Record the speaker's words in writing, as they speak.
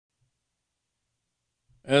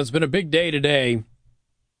It's been a big day today.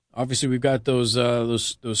 Obviously, we've got those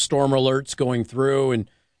storm alerts going through, and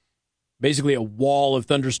basically a wall of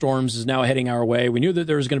thunderstorms is now heading our way. We knew that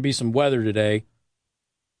there was going to be some weather today.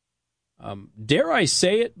 Dare I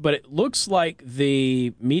say it, but it looks like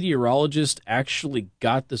the meteorologist actually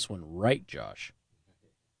got this one right, Josh.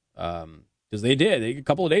 Because they did. A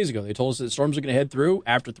couple of days ago, they told us that storms are going to head through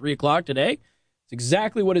after 3 o'clock today. It's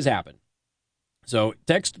exactly what has happened. So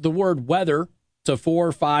text the word weather to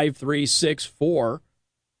 45364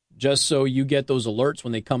 just so you get those alerts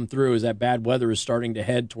when they come through as that bad weather is starting to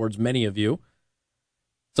head towards many of you.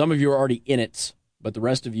 Some of you are already in it, but the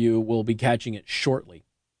rest of you will be catching it shortly.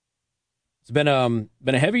 It's been a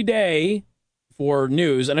heavy day for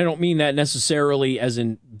news, and I don't mean that necessarily as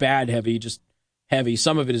in bad heavy, just heavy.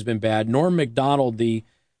 Some of it has been bad. Norm Macdonald, the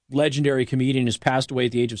legendary comedian, has passed away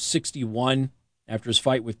at the age of 61 after his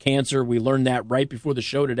fight with cancer. We learned that right before the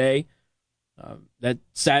show today. That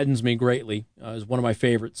saddens me greatly. Is one of my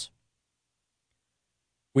favorites.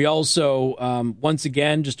 We also, once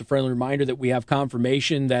again, just a friendly reminder that we have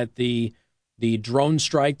confirmation that the drone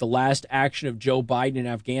strike, the last action of Joe Biden in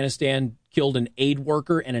Afghanistan, killed an aid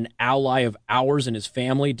worker and an ally of ours and his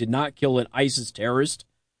family, did not kill an ISIS terrorist.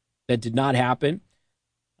 That did not happen.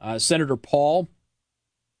 Senator Paul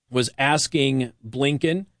was asking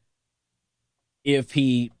Blinken if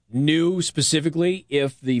he knew specifically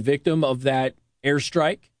if the victim of that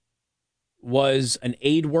airstrike was an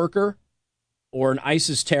aid worker or an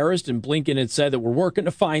ISIS terrorist, and Blinken had said that we're working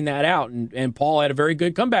to find that out, and Paul had a very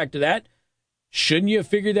good comeback to that. Shouldn't you have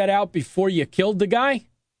figured that out before you killed the guy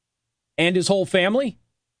and his whole family?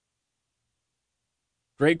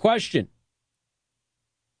 Great question.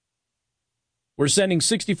 We're sending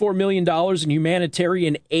 $64 million in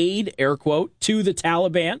humanitarian aid, air quote, to the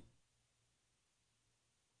Taliban.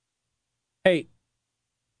 Hey,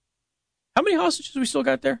 how many hostages we still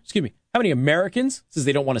got there? Excuse me. How many Americans, since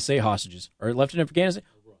they don't want to say hostages, are left in Afghanistan?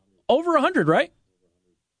 Over 100, right?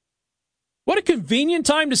 What a convenient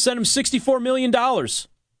time to send them $64 million. Does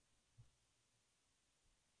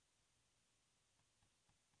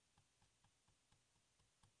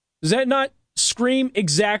that not scream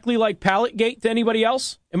exactly like Palletgate to anybody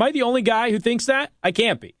else? Am I the only guy who thinks that? I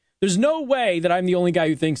can't be. There's no way that I'm the only guy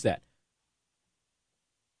who thinks that.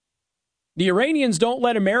 The Iranians don't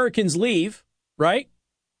let Americans leave, right?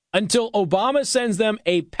 Until Obama sends them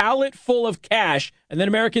a pallet full of cash, and then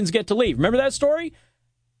Americans get to leave. Remember that story?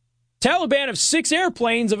 Taliban have 6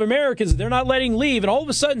 airplanes of Americans that they're not letting leave, and all of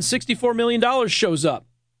a sudden $64 million shows up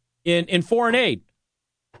in foreign aid.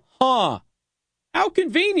 Huh. How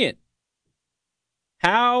convenient.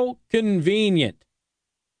 How convenient.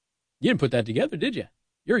 You didn't put that together, did you?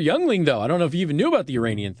 You're a youngling, though. I don't know if you even knew about the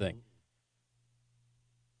Iranian thing.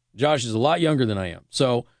 Josh is a lot younger than I am.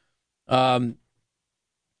 So,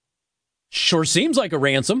 sure seems like a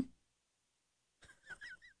ransom.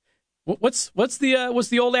 What's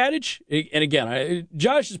the old adage? And again,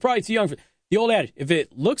 Josh is probably too young for the old adage. If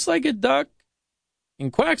it looks like a duck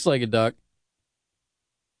and quacks like a duck,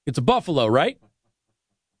 it's a buffalo, right?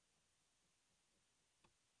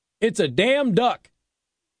 It's a damn duck.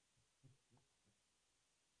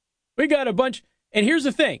 We got a bunch. And here's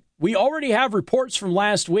the thing. We already have reports from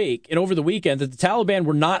last week and over the weekend that the Taliban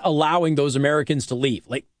were not allowing those Americans to leave.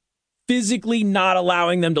 Like, physically not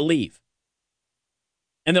allowing them to leave.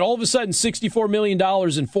 And then all of a sudden, $64 million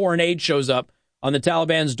in foreign aid shows up on the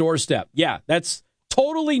Taliban's doorstep. Yeah, that's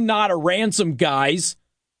totally not a ransom, guys.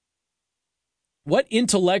 What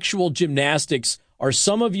intellectual gymnastics are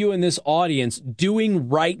some of you in this audience doing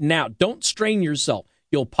right now? Don't strain yourself.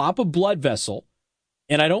 You'll pop a blood vessel,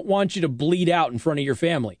 and I don't want you to bleed out in front of your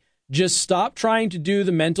family. Just stop trying to do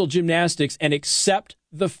the mental gymnastics and accept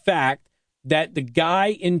the fact that the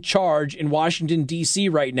guy in charge in Washington, D.C.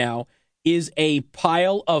 right now is a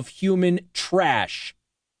pile of human trash.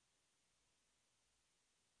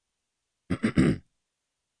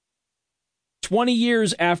 20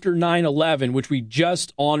 years after 9/11, which we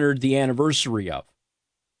just honored the anniversary of,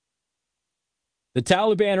 the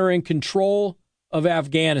Taliban are in control of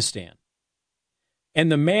Afghanistan. And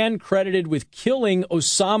the man credited with killing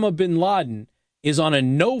Osama bin Laden is on a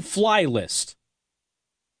no-fly list.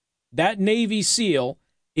 That Navy SEAL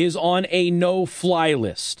is on a no-fly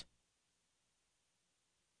list.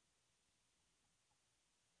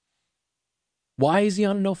 Why is he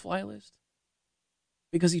on a no-fly list?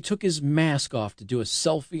 Because he took his mask off to do a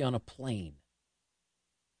selfie on a plane.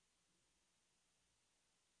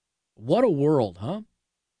 What a world, huh?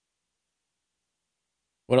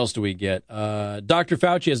 What else do we get? Dr.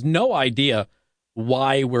 Fauci has no idea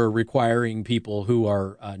why we're requiring people who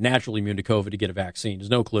are naturally immune to COVID to get a vaccine. There's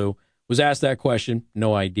no clue. Was asked that question.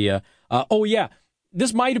 No idea. Oh, yeah.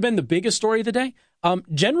 This might have been the biggest story of the day.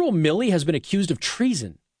 General Milley has been accused of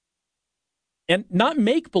treason. And not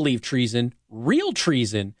make-believe treason, real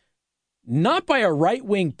treason, not by a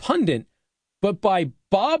right-wing pundit, but by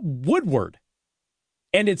Bob Woodward.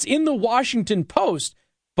 And it's in the Washington Post.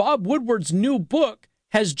 Bob Woodward's new book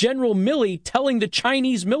has General Milley telling the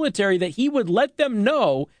Chinese military that he would let them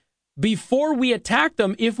know before we attack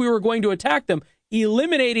them if we were going to attack them,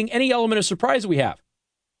 eliminating any element of surprise we have.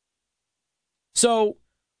 So,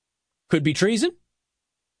 could be treason.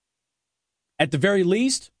 At the very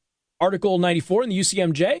least, Article 94 in the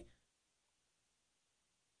UCMJ.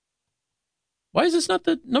 Why is this not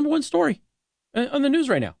the number one story on the news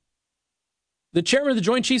right now? The chairman of the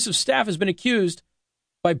Joint Chiefs of Staff has been accused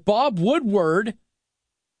by Bob Woodward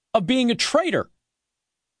of being a traitor.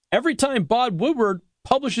 Every time Bob Woodward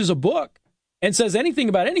publishes a book and says anything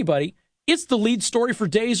about anybody, it's the lead story for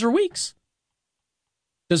days or weeks.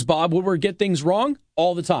 Does Bob Woodward get things wrong?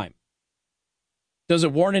 All the time. Does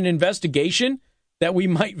it warrant an investigation that we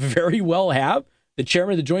might very well have the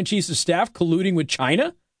chairman of the Joint Chiefs of Staff colluding with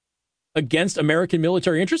China against American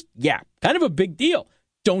military interests? Yeah, kind of a big deal,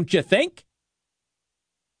 don't you think?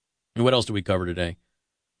 And what else do we cover today?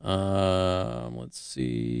 Let's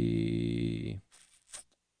see.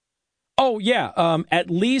 Oh, yeah. At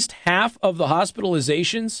least half of the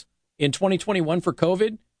hospitalizations in 2021 for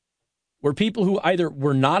COVID were people who either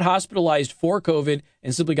were not hospitalized for COVID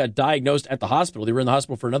and simply got diagnosed at the hospital. They were in the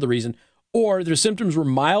hospital for another reason, or their symptoms were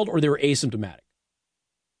mild or they were asymptomatic.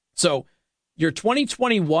 So your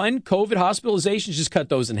 2021 COVID hospitalizations, just cut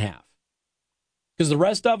those in half. Because the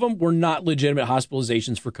rest of them were not legitimate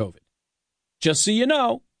hospitalizations for COVID. Just so you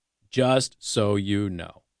know. Just so you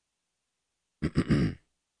know.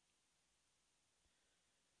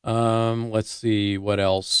 Let's see what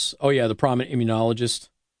else. Oh, yeah, the prominent immunologist.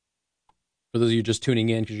 For those of you just tuning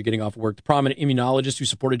in because you're getting off work, the prominent immunologist who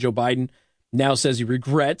supported Joe Biden now says he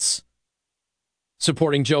regrets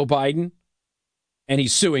supporting Joe Biden, and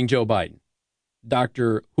he's suing Joe Biden.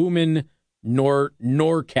 Dr. Hooman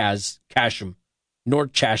Norchasham,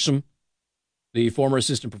 the former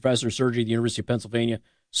assistant professor of surgery at the University of Pennsylvania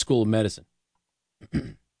School of Medicine. All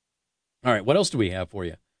right, what else do we have for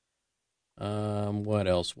you? What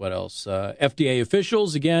else? FDA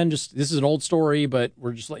officials, again, this is an old story, but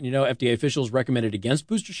we're just letting you know, FDA officials recommended against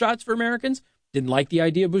booster shots for Americans. Didn't like the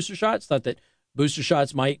idea of booster shots, thought that booster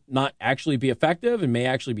shots might not actually be effective and may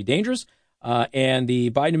actually be dangerous. And the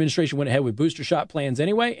Biden administration went ahead with booster shot plans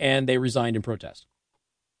anyway, and they resigned in protest.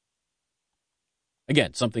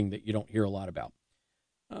 Again, something that you don't hear a lot about.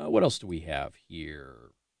 What else do we have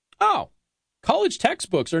here? Oh, college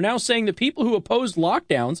textbooks are now saying that people who opposed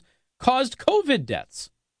lockdowns caused COVID deaths.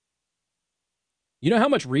 You know how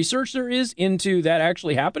much research there is into that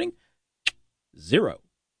actually happening? Zero.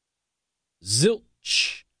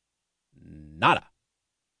 Zilch. Nada.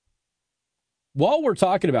 While we're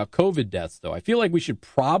talking about COVID deaths, though, I feel like we should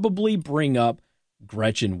probably bring up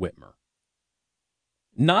Gretchen Whitmer.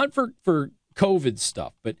 Not for COVID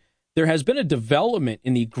stuff, but there has been a development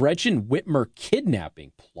in the Gretchen Whitmer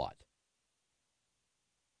kidnapping plot.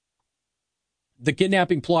 The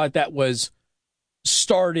kidnapping plot that was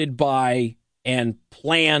started by and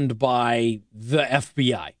planned by the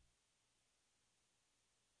FBI,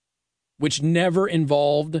 which never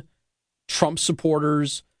involved Trump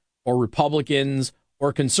supporters or Republicans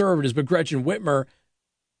or conservatives. But Gretchen Whitmer,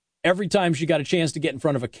 every time she got a chance to get in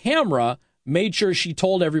front of a camera, made sure she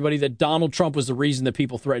told everybody that Donald Trump was the reason that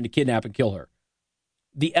people threatened to kidnap and kill her.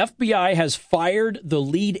 The FBI has fired the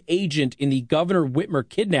lead agent in the Governor Whitmer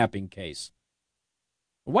kidnapping case.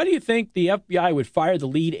 Why do you think the FBI would fire the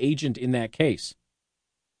lead agent in that case?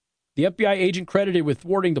 The FBI agent credited with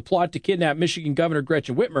thwarting the plot to kidnap Michigan Governor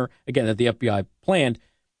Gretchen Whitmer, again, that the FBI planned,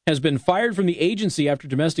 has been fired from the agency after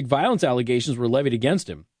domestic violence allegations were levied against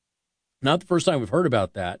him. Not the first time we've heard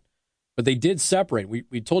about that, but they did separate.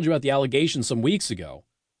 We told you about the allegations some weeks ago.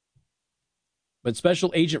 But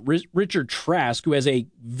Special Agent Richard Trask, who has a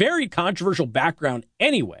very controversial background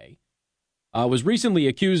anyway, was recently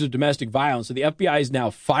accused of domestic violence, so the FBI has now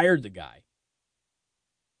fired the guy.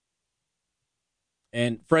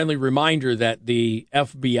 And friendly reminder that the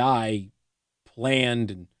FBI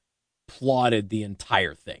planned and plotted the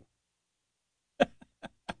entire thing.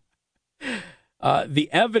 The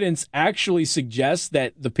evidence actually suggests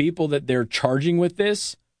that the people that they're charging with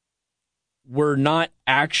this were not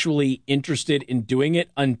actually interested in doing it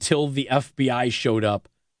until the FBI showed up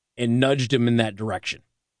and nudged them in that direction.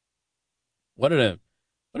 What an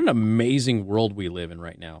amazing world we live in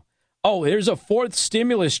right now. Oh, there's a fourth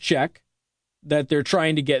stimulus check that they're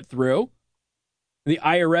trying to get through. The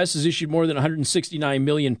IRS has issued more than 169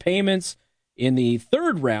 million payments in the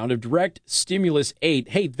third round of direct stimulus aid.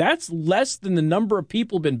 Hey, that's less than the number of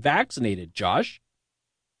people been vaccinated, Josh.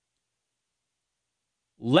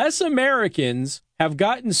 Less Americans have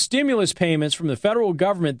gotten stimulus payments from the federal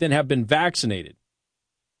government than have been vaccinated.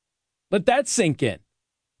 Let that sink in.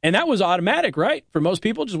 And that was automatic, right? For most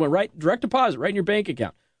people, just went right, direct deposit, right in your bank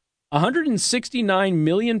account. 169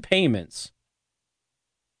 million payments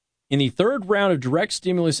in the third round of direct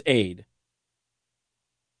stimulus aid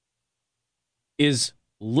is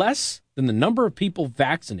less than the number of people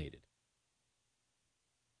vaccinated.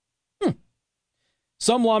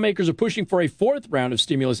 Some lawmakers are pushing for a fourth round of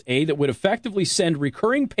stimulus aid that would effectively send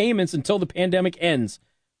recurring payments until the pandemic ends.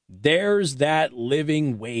 There's that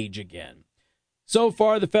living wage again. So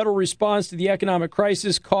far, the federal response to the economic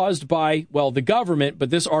crisis caused by, well, the government, but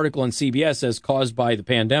this article on CBS says caused by the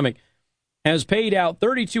pandemic, has paid out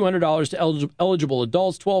 $3,200 to eligible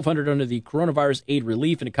adults, $1,200 under the Coronavirus Aid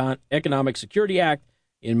Relief and Economic Security Act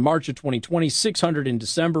in March of 2020, $600 in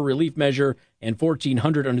December relief measure, and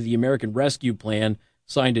 $1,400 under the American Rescue Plan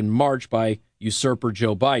signed in March by usurper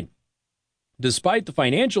Joe Biden. Despite the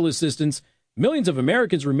financial assistance, millions of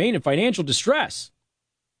Americans remain in financial distress.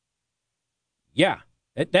 Yeah,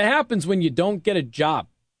 that happens when you don't get a job.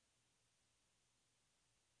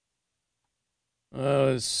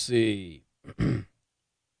 Let's see. Of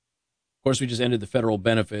course, we just ended the federal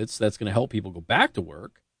benefits. That's going to help people go back to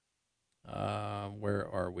work. Where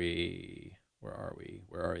are we?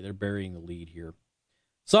 They're burying the lead here.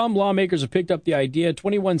 Some lawmakers have picked up the idea.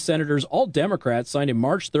 21 senators, all Democrats, signed a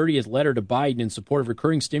March 30th letter to Biden in support of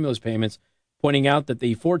recurring stimulus payments, pointing out that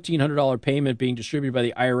the $1,400 payment being distributed by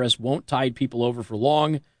the IRS won't tide people over for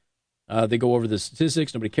long. They go over the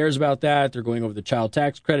statistics. Nobody cares about that. They're going over the child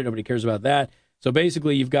tax credit. Nobody cares about that. So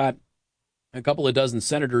basically, you've got a couple of dozen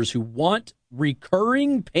senators who want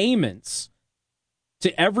recurring payments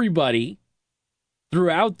to everybody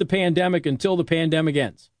throughout the pandemic until the pandemic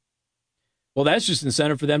ends. Well, that's just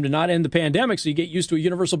incentive for them to not end the pandemic, so you get used to a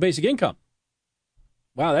universal basic income.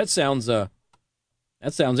 Wow, that sounds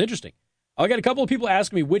interesting. I got a couple of people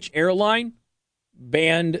asking me which airline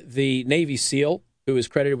banned the Navy SEAL who is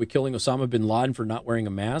credited with killing Osama bin Laden for not wearing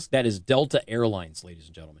a mask. That is Delta Airlines, ladies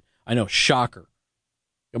and gentlemen. I know, shocker.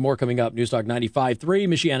 Got more coming up. News Talk 95.3,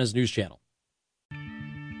 Michiana's news channel.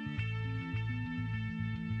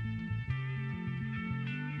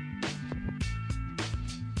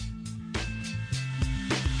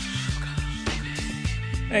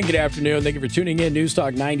 And good afternoon. Thank you for tuning in. News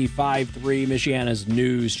Talk 95.3, Michiana's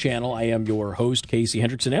news channel. I am your host, Casey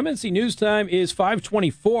Hendrickson. MNC News Time is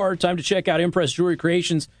 5:24. Time to check out Impress Jewelry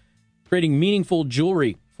Creations, creating meaningful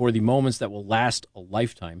jewelry for the moments that will last a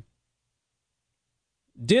lifetime.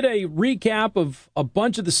 Did a recap of a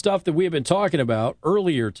bunch of the stuff that we have been talking about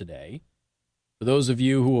earlier today. For those of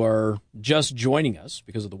you who are just joining us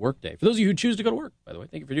because of the workday. For those of you who choose to go to work, by the way,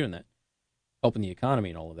 thank you for doing that. Helping the economy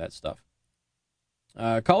and all of that stuff.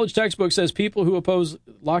 College textbook says people who oppose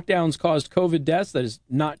lockdowns caused COVID deaths. That is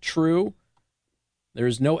not true. There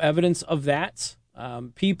is no evidence of that.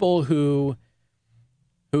 People who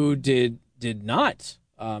did not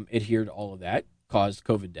adhere to all of that caused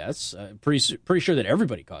COVID deaths. Pretty sure that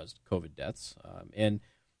everybody caused COVID deaths. And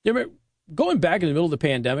going back in the middle of the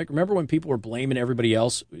pandemic, remember when people were blaming everybody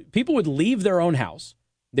else? People would leave their own house.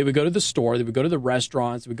 They would go to the store. They would go to the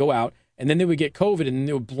restaurants. They would go out. And then they would get COVID, and then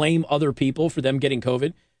they would blame other people for them getting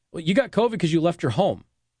COVID. Well, you got COVID because you left your home.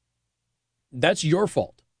 That's your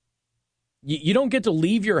fault. You don't get to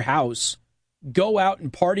leave your house, go out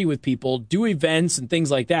and party with people, do events and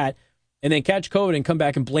things like that, and then catch COVID and come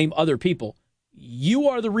back and blame other people. You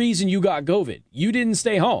are the reason you got COVID. You didn't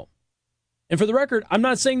stay home. And for the record, I'm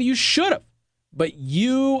not saying that you should have, but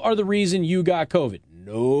you are the reason you got COVID.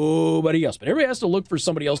 Nobody else. But everybody has to look for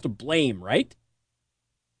somebody else to blame, right?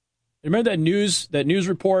 Remember that news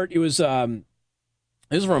report? It was from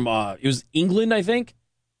England, I think,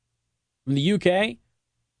 from the UK.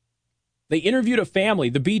 They interviewed a family.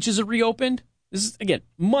 The beaches are reopened. This is, again,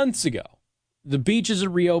 months ago. The beaches are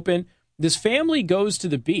reopened. This family goes to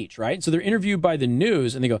the beach, right? So they're interviewed by the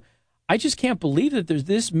news, and they go, I just can't believe that there's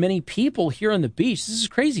this many people here on the beach. This is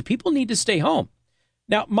crazy. People need to stay home.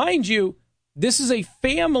 Now, mind you, this is a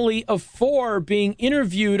family of 4 being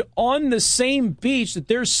interviewed on the same beach that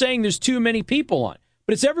they're saying there's too many people on.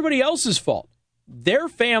 But it's everybody else's fault. Their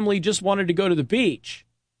family just wanted to go to the beach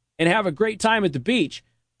and have a great time at the beach.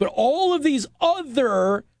 But all of these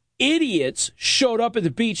other idiots showed up at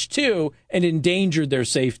the beach too and endangered their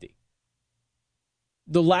safety.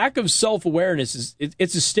 The lack of self-awareness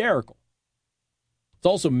it's hysterical. It's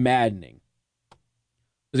also maddening.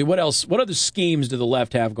 What else? What other schemes do the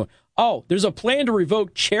left have going? Oh, there's a plan to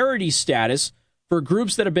revoke charity status for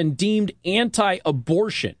groups that have been deemed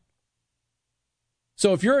anti-abortion.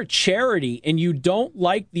 So if you're a charity and you don't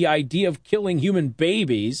like the idea of killing human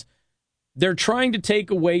babies, they're trying to take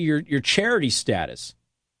away your charity status.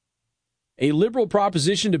 A liberal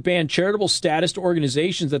proposition to ban charitable status to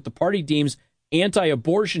organizations that the party deems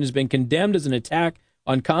anti-abortion has been condemned as an attack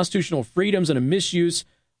on constitutional freedoms and a misuse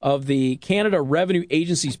of the Canada Revenue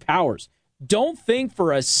Agency's powers. Don't think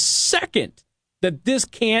for a second that this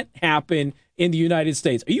can't happen in the United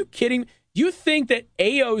States. Are you kidding? Do you think that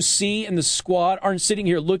AOC and the squad aren't sitting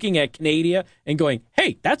here looking at Canada and going,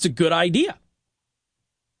 hey, that's a good idea?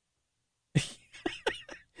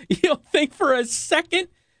 You don't think for a second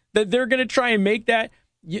that they're going to try and make that?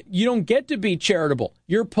 You don't get to be charitable.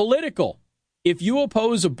 You're political. If you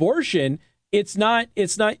oppose abortion, it's not,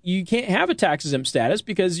 you can't have a tax exempt status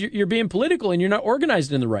because you're being political and you're not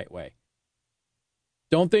organized in the right way.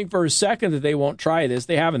 Don't think for a second that they won't try this.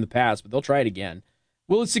 They have in the past, but they'll try it again.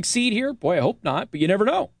 Will it succeed here? Boy, I hope not, but you never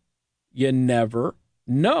know. You never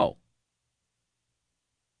know.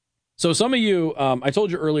 So some of you, I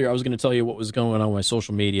told you earlier I was going to tell you what was going on with my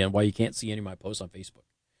social media and why you can't see any of my posts on Facebook.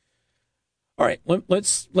 All right,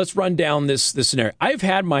 let's run down this scenario. I've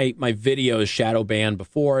had my videos shadow banned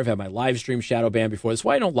before. I've had my live stream shadow banned before. That's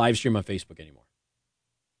why I don't live stream on Facebook anymore.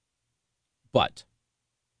 But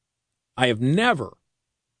I have never,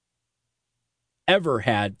 ever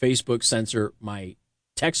had Facebook censor my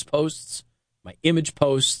text posts, my image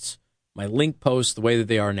posts, my link posts the way that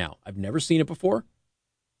they are now. I've never seen it before.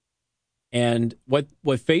 And what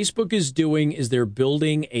Facebook is doing is they're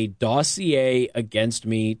building a dossier against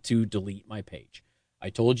me to delete my page. I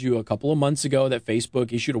told you a couple of months ago that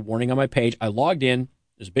Facebook issued a warning on my page. I logged in.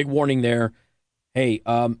 There's a big warning there. Hey,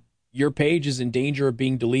 your page is in danger of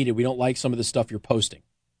being deleted. We don't like some of the stuff you're posting.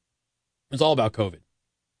 It's all about COVID.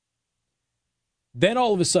 Then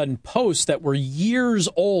all of a sudden, posts that were years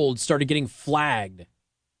old started getting flagged.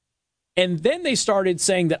 And then they started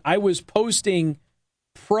saying that I was posting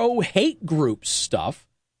pro-hate group stuff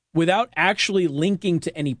without actually linking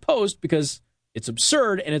to any post because it's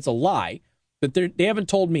absurd and it's a lie. But they haven't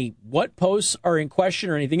told me what posts are in question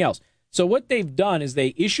or anything else. So what they've done is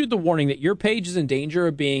they issued the warning that your page is in danger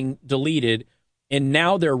of being deleted, and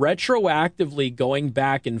now they're retroactively going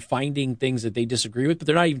back and finding things that they disagree with, but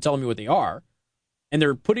they're not even telling me what they are. And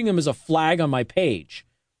they're putting them as a flag on my page.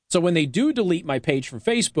 So when they do delete my page from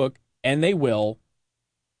Facebook, and they will,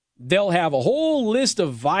 they'll have a whole list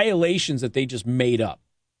of violations that they just made up.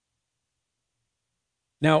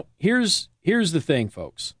 Now, here's the thing,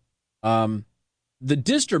 folks. The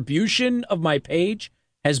distribution of my page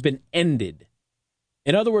has been ended.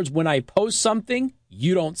 In other words, when I post something,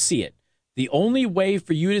 you don't see it. The only way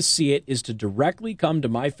for you to see it is to directly come to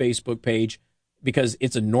my Facebook page because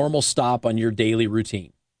it's a normal stop on your daily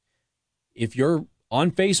routine. If you're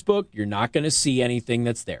on Facebook, you're not going to see anything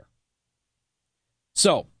that's there.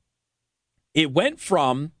 So, it went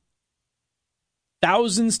from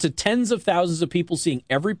thousands to tens of thousands of people seeing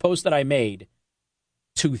every post that I made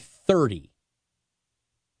to 30.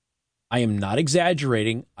 I am not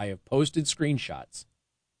exaggerating. I have posted screenshots.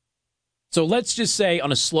 So let's just say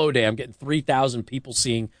on a slow day, I'm getting 3,000 people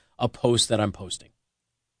seeing a post that I'm posting.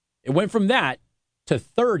 It went from that to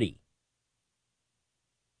 30.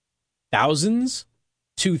 Thousands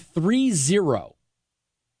to 30.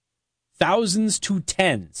 Thousands to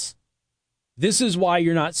tens. This is why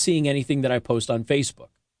you're not seeing anything that I post on Facebook.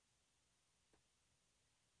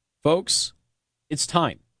 Folks, it's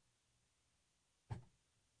time.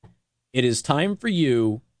 It is time for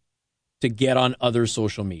you to get on other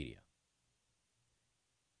social media.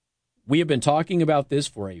 We have been talking about this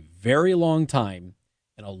for a very long time,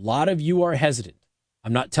 and a lot of you are hesitant.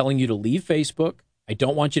 I'm not telling you to leave Facebook. I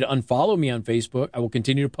don't want you to unfollow me on Facebook. I will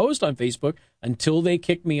continue to post on Facebook until they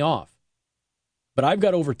kick me off. But I've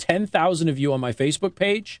got over 10,000 of you on my Facebook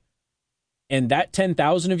page, and that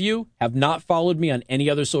 10,000 of you have not followed me on any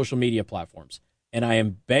other social media platforms. And I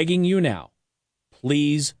am begging you now,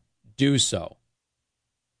 please do so.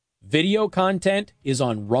 Video content is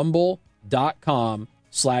on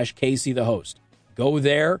rumble.com/Casey the host. Go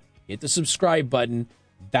there, hit the subscribe button.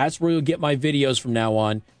 That's where you'll get my videos from now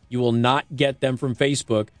on. You will not get them from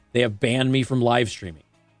Facebook. They have banned me from live streaming.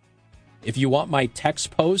 If you want my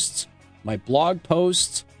text posts, my blog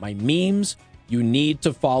posts, my memes, you need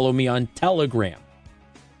to follow me on Telegram.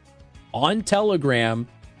 On Telegram,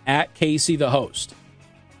 at Casey the host.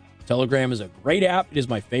 Telegram is a great app. It is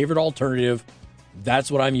my favorite alternative.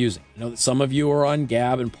 That's what I'm using. I know that some of you are on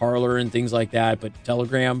Gab and Parler and things like that, but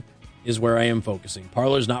Telegram, is where I am focusing.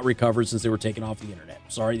 Parler's not recovered since they were taken off the internet.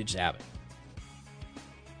 Sorry, they just haven't.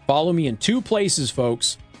 Follow me in two places,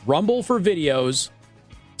 folks. Rumble for videos,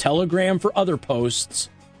 Telegram for other posts.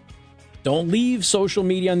 Don't leave social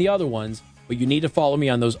media on the other ones, but you need to follow me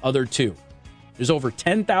on those other two. There's over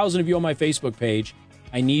 10,000 of you on my Facebook page.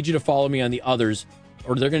 I need you to follow me on the others,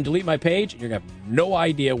 or they're going to delete my page, and you're going to have no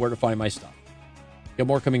idea where to find my stuff. Got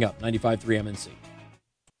more coming up, 95.3 MNC.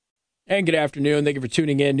 And good afternoon. Thank you for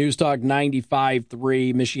tuning in. News Talk 95.3,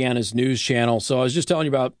 Michiana's news channel. So I was just telling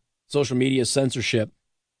you about social media censorship.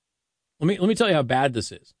 Let me tell you how bad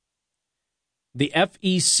this is. The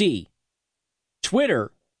FEC,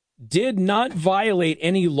 Twitter, did not violate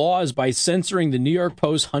any laws by censoring the New York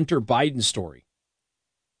Post Hunter Biden story.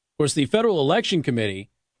 Of course, the Federal Election Committee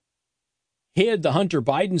hid the Hunter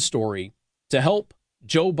Biden story to help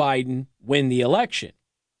Joe Biden win the election.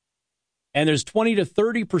 And there's 20 to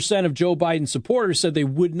 30% of Joe Biden supporters said they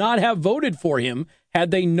would not have voted for him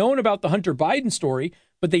had they known about the Hunter Biden story,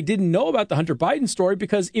 but they didn't know about the Hunter Biden story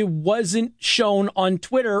because it wasn't shown on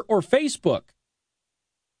Twitter or Facebook.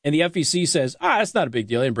 And the FEC says, that's not a big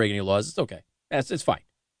deal. They didn't break any laws. It's okay. It's fine.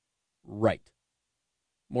 Right.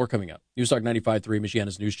 More coming up. News Talk 95.3,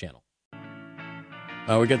 Michiana's news channel.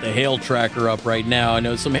 We got the hail tracker up right now. I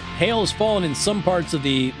know some hail has fallen in some parts of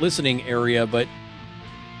the listening area, but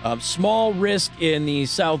small risk in the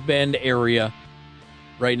South Bend area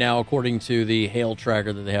right now, according to the hail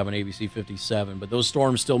tracker that they have on ABC 57. But those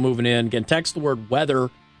storms still moving in. Again, text the word weather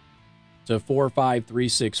to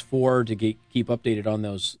 45364 to keep updated on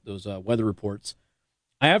those weather reports.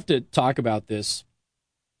 I have to talk about this.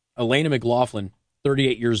 Elena McLaughlin,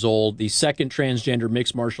 38 years old, the second transgender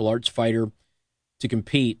mixed martial arts fighter to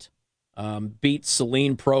compete, beat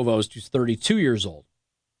Celine Provost, who's 32 years old,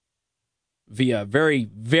 via very,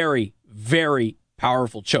 very, very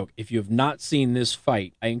powerful choke. If you have not seen this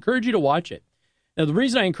fight, I encourage you to watch it. Now, the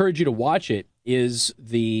reason I encourage you to watch it is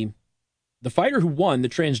the fighter who won, the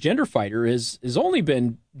transgender fighter, has only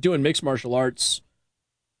been doing mixed martial arts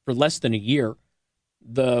for less than a year.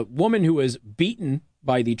 The woman who was beaten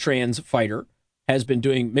by the trans fighter has been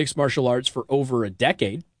doing mixed martial arts for over a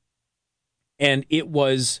decade, and it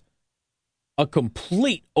was a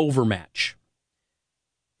complete overmatch.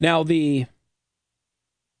 Now, the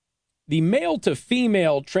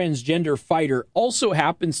male-to-female transgender fighter also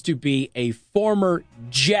happens to be a former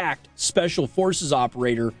jacked Special Forces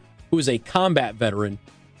operator who is a combat veteran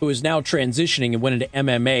who is now transitioning and went into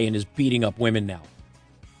MMA and is beating up women now.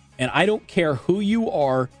 And I don't care who you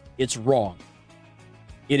are, it's wrong.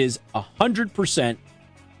 It is 100%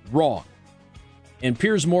 wrong. And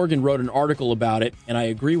Piers Morgan wrote an article about it, and I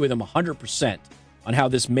agree with him 100% on how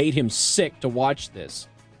this made him sick to watch this.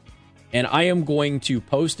 And I am going to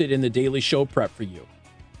post it in the Daily Show Prep for you.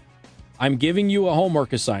 I'm giving you a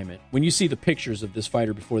homework assignment. When you see the pictures of this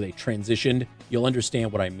fighter before they transitioned, you'll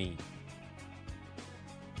understand what I mean.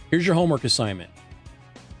 Here's your homework assignment.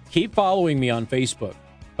 Keep following me on Facebook,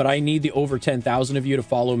 but I need the over 10,000 of you to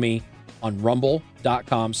follow me on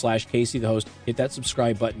rumble.com/Casey the Host. Hit that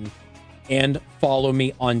subscribe button and follow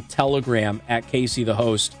me on Telegram at Casey the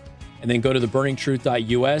Host. And then go to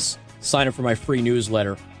theburningtruth.us, sign up for my free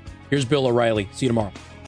newsletter. Here's Bill O'Reilly. See you tomorrow.